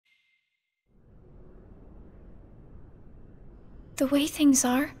The way things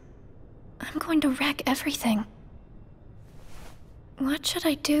are, I'm going to wreck everything. What should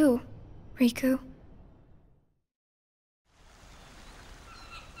I do, Riku?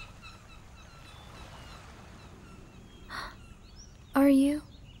 Are you?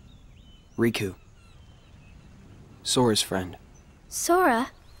 Riku. Sora's friend.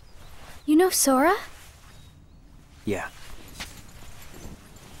 Sora? You know Sora? Yeah.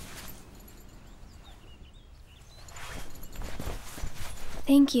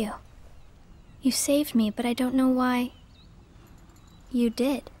 Thank you. You saved me, but I don't know why you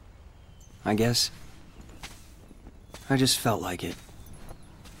did. I guess I just felt like it.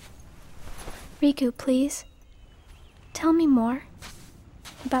 Riku, please. Tell me more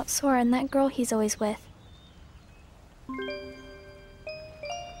about Sora and that girl he's always with.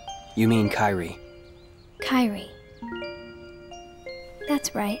 You mean Kairi? Kairi.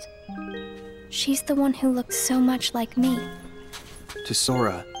 That's right. She's the one who looks so much like me. To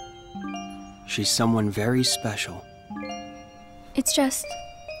Sora, she's someone very special. It's just,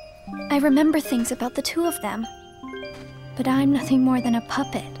 I remember things about the two of them. But I'm nothing more than a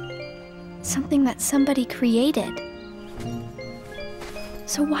puppet. Something that somebody created.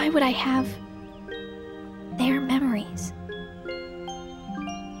 So why would I have their memories?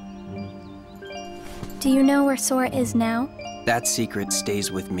 Do you know where Sora is now? That secret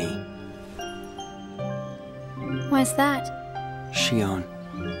stays with me. Why's that? Xion.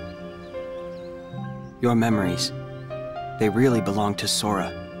 Your memories, they really belong to Sora.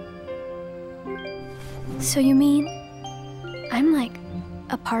 So you mean I'm like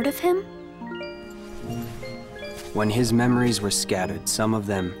a part of him? When his memories were scattered, some of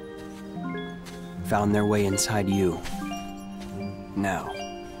them found their way inside you. Now,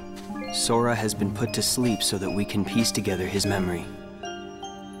 Sora has been put to sleep so that we can piece together his memory.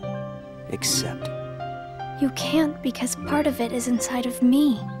 Except... You can't, because part of it is inside of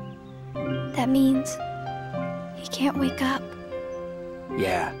me. That means he can't wake up.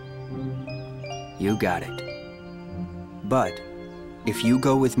 Yeah. You got it. But, if you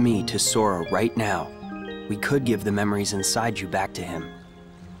go with me to Sora right now, we could give the memories inside you back to him.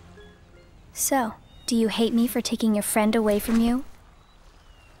 So, do you hate me for taking your friend away from you?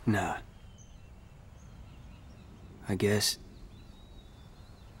 Nah. I guess...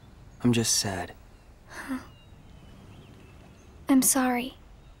 I'm just sad. I'm sorry.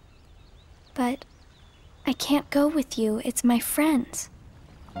 But I can't go with you. It's my friends.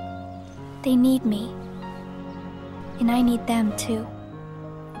 They need me. And I need them too.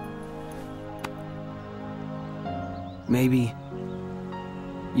 Maybe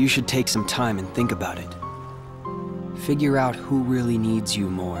you should take some time and think about it. Figure out who really needs you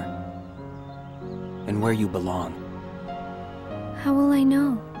more, and where you belong. How will I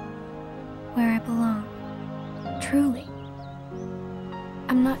know where I belong? Truly.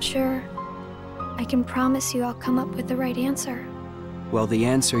 I'm not sure I can promise you I'll come up with the right answer. Well, the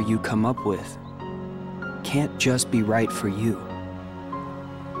answer you come up with can't just be right for you.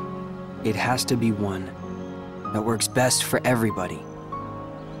 It has to be one that works best for everybody.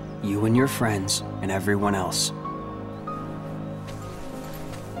 You and your friends, and everyone else.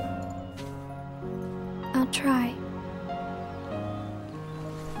 I'll try.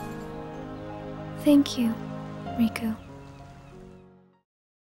 Thank you, Riku.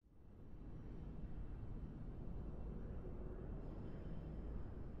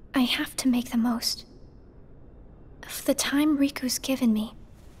 I have to make the most of the time Riku's given me.